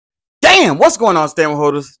Bam! What's going on, stand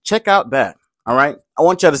holders? Check out that. All right. I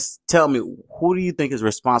want y'all to tell me, who do you think is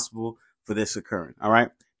responsible for this occurring? All right.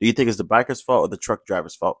 Do you think it's the biker's fault or the truck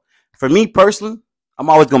driver's fault? For me personally, I'm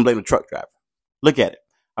always going to blame the truck driver. Look at it.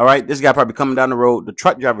 All right. This guy probably coming down the road. The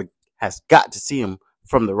truck driver has got to see him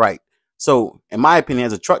from the right. So in my opinion,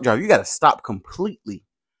 as a truck driver, you got to stop completely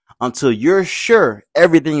until you're sure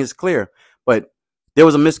everything is clear. But there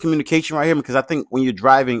was a miscommunication right here, because I think when you're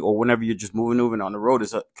driving or whenever you're just moving on the road,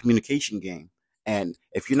 it's a communication game. And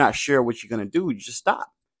if you're not sure what you're going to do, you just stop.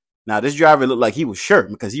 Now, this driver looked like he was sure,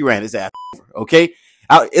 because he ran his ass over, okay?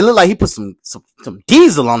 It looked like he put some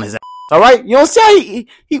diesel on his ass, all right? You know what I'm saying?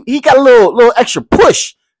 He got a little extra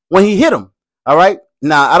push when he hit him, all right?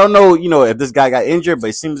 Now, I don't know, if this guy got injured,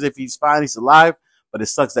 but it seems as if he's fine, he's alive. But it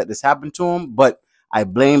sucks that this happened to him. But I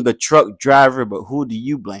blame the truck driver, but who do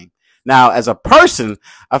you blame? Now, as a person,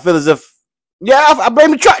 I feel as if, I blame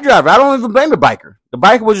the truck driver. I don't even blame the biker. The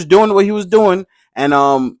biker was just doing what he was doing, and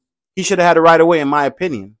he should have had it right away, in my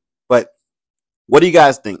opinion. But what do you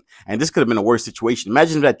guys think? And this could have been a worse situation.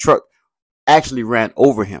 Imagine if that truck actually ran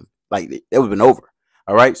over him. Like, it would have been over.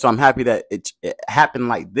 All right? So I'm happy that it happened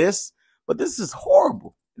like this, but this is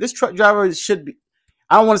horrible. This truck driver should be,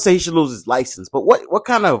 I don't want to say he should lose his license, but what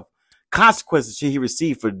kind of consequences should he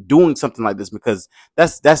receive for doing something like this? Because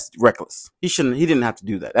that's reckless. He didn't have to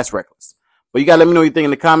do that. That's reckless. But you gotta let me know what you think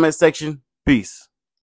in the comment section. Peace.